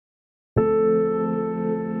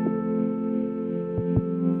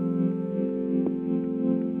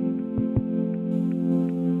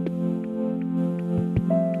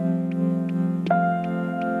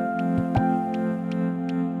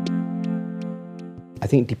I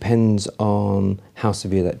think it depends on how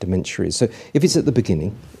severe that dementia is. So if it's at the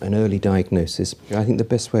beginning, an early diagnosis, I think the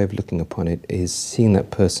best way of looking upon it is seeing that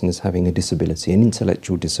person as having a disability, an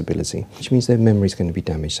intellectual disability, which means their memory is going to be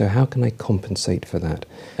damaged. So how can I compensate for that?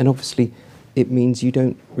 And obviously it means you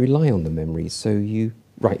don't rely on the memory, so you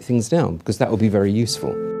write things down, because that will be very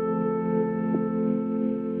useful.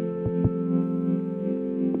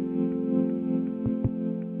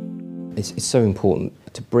 It's so important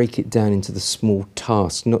to break it down into the small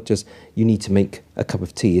tasks, not just you need to make a cup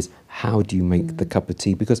of tea, is how do you make the cup of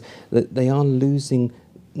tea? Because they are losing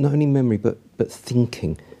not only memory but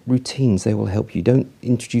thinking. Routines, they will help you. Don't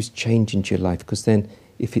introduce change into your life, because then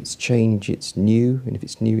if it's change, it's new, and if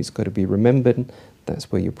it's new, it's got to be remembered, and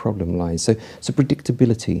that's where your problem lies. So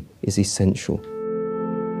predictability is essential.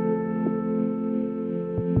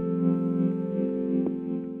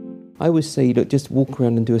 I always say, look, just walk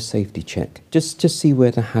around and do a safety check. Just see where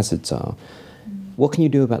the hazards are. What can you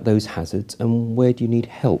do about those hazards, and where do you need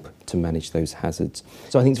help to manage those hazards?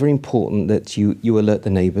 So I think it's very important that you alert the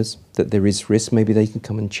neighbours that there is risk. Maybe they can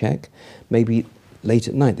come and check. Maybe late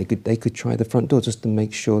at night they could try the front door just to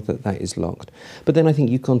make sure that that is locked. But then I think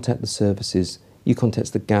you contact the services, you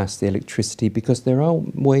contact the gas, the electricity, because there are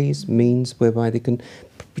ways, means whereby they can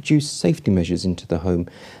produce safety measures into the home.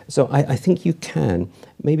 So I think you can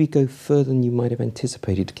maybe go further than you might have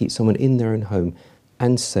anticipated to keep someone in their own home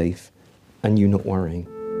and safe, and you not worrying.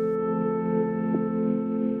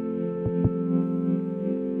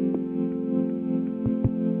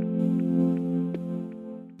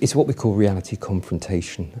 It's what we call reality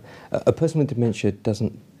confrontation. A person with dementia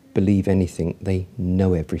doesn't believe anything, they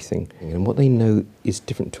know everything. And what they know is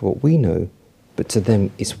different to what we know, but to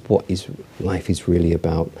them it's what life is really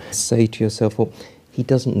about. Say to yourself, well, he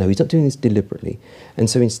doesn't know, he's not doing this deliberately. And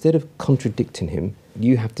so instead of contradicting him,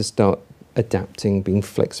 you have to start adapting, being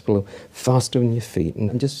flexible, faster on your feet,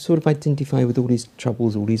 and just sort of identify with all these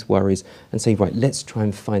troubles, all these worries, and say, right, let's try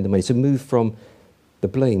and find the way. So move from the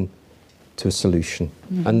blame to a solution.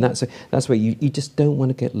 And that's where you just don't want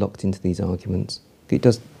to get locked into these arguments. It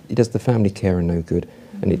does the family carer no good,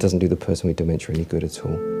 and it doesn't do the person with dementia any good at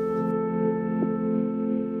all.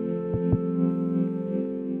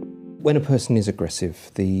 When a person is aggressive,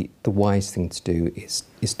 the wise thing to do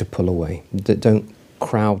is to pull away. Don't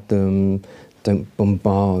crowd them, don't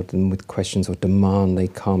bombard them with questions or demand they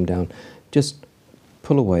calm down. Just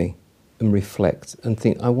pull away and reflect and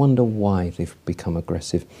think, I wonder why they've become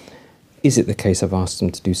aggressive. Is it the case I've asked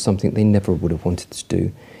them to do something they never would have wanted to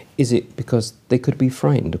do? Is it because they could be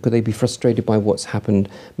frightened, or could they be frustrated by what's happened?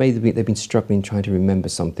 Maybe they've been struggling trying to remember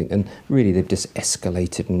something, and really they've just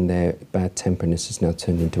escalated, and their bad temperness has now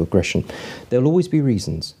turned into aggression. There'll always be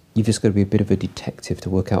reasons. You've just got to be a bit of a detective to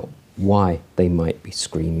work out why they might be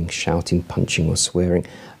screaming, shouting, punching or swearing,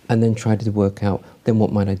 and then try to work out, then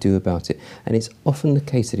what might I do about it? And it's often the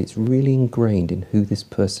case that it's really ingrained in who this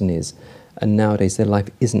person is, and nowadays their life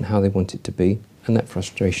isn't how they want it to be, and that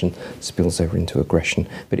frustration spills over into aggression.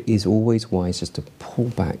 But it is always wise just to pull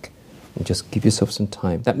back and just give yourself some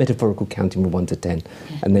time. That metaphorical counting from 1 to 10,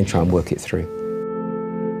 and then try and work it through.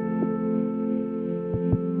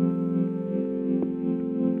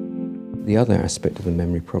 The other aspect of the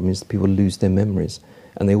memory problem is that people lose their memories,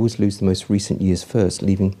 and they always lose the most recent years first,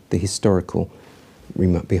 leaving the historical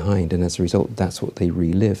behind, and as a result that's what they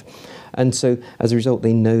relive. And so as a result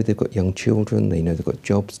they know they've got young children, they know they've got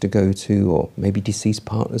jobs to go to, or maybe deceased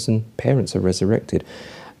partners and parents are resurrected.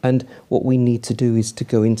 And what we need to do is to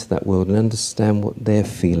go into that world and understand what they're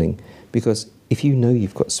feeling, because if you know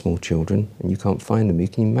you've got small children and you can't find them, you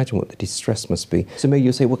can imagine what the distress must be. So maybe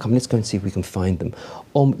you'll say, well, come, let's go and see if we can find them.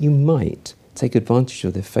 Or you might take advantage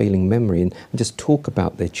of their failing memory and just talk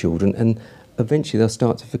about their children, and eventually they'll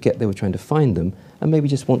start to forget they were trying to find them and maybe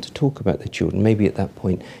just want to talk about their children. Maybe at that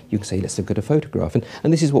point you can say, let's look at a photograph.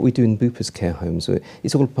 And this is what we do in Bupa's care homes.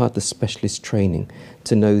 It's all part of the specialist training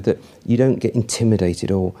to know that you don't get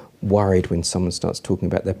intimidated or worried when someone starts talking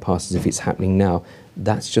about their past as if it's happening now.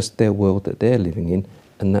 That's just their world that they're living in,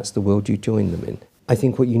 and that's the world you join them in. I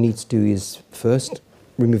think what you need to do is first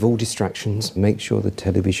remove all distractions, make sure the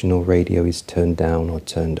television or radio is turned down or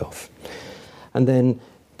turned off. And then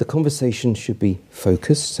the conversation should be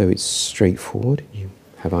focused, so it's straightforward. You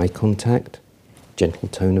have eye contact, gentle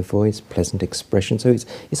tone of voice, pleasant expression, so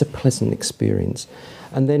it's a pleasant experience.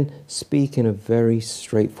 And then speak in a very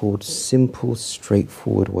straightforward, simple,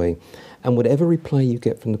 straightforward way. And whatever reply you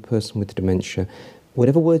get from the person with dementia,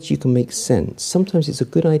 whatever words you can make sense, sometimes it's a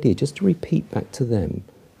good idea just to repeat back to them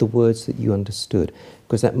the words that you understood,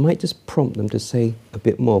 because that might just prompt them to say a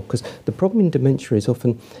bit more. Because the problem in dementia is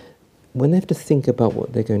often when they have to think about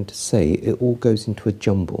what they're going to say, it all goes into a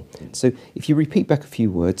jumble. So if you repeat back a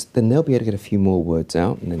few words, then they'll be able to get a few more words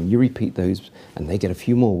out, and then you repeat those, and they get a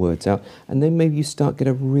few more words out, and then maybe you start to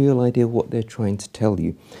get a real idea of what they're trying to tell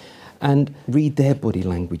you. And read their body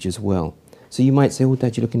language as well. So you might say, oh,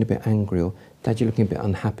 Dad, you're looking a bit angry, or Dad, you're looking a bit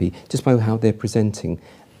unhappy, just by how they're presenting.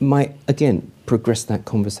 Might, again, progress that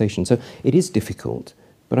conversation. So it is difficult,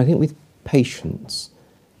 but I think with patience,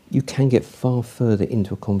 you can get far further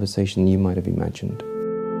into a conversation than you might have imagined.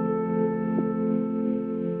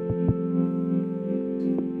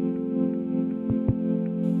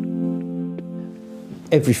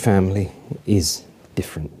 Every family is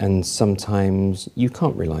different, and sometimes you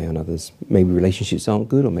can't rely on others. Maybe relationships aren't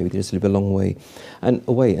good, or maybe they just live a long way and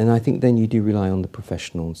away, and I think then you do rely on the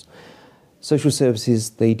professionals. Social services,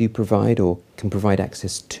 they do provide or can provide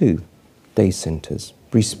access to day centres,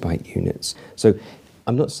 respite units. So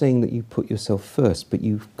I'm not saying that you put yourself first, but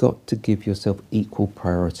you've got to give yourself equal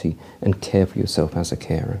priority and care for yourself as a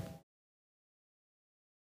carer.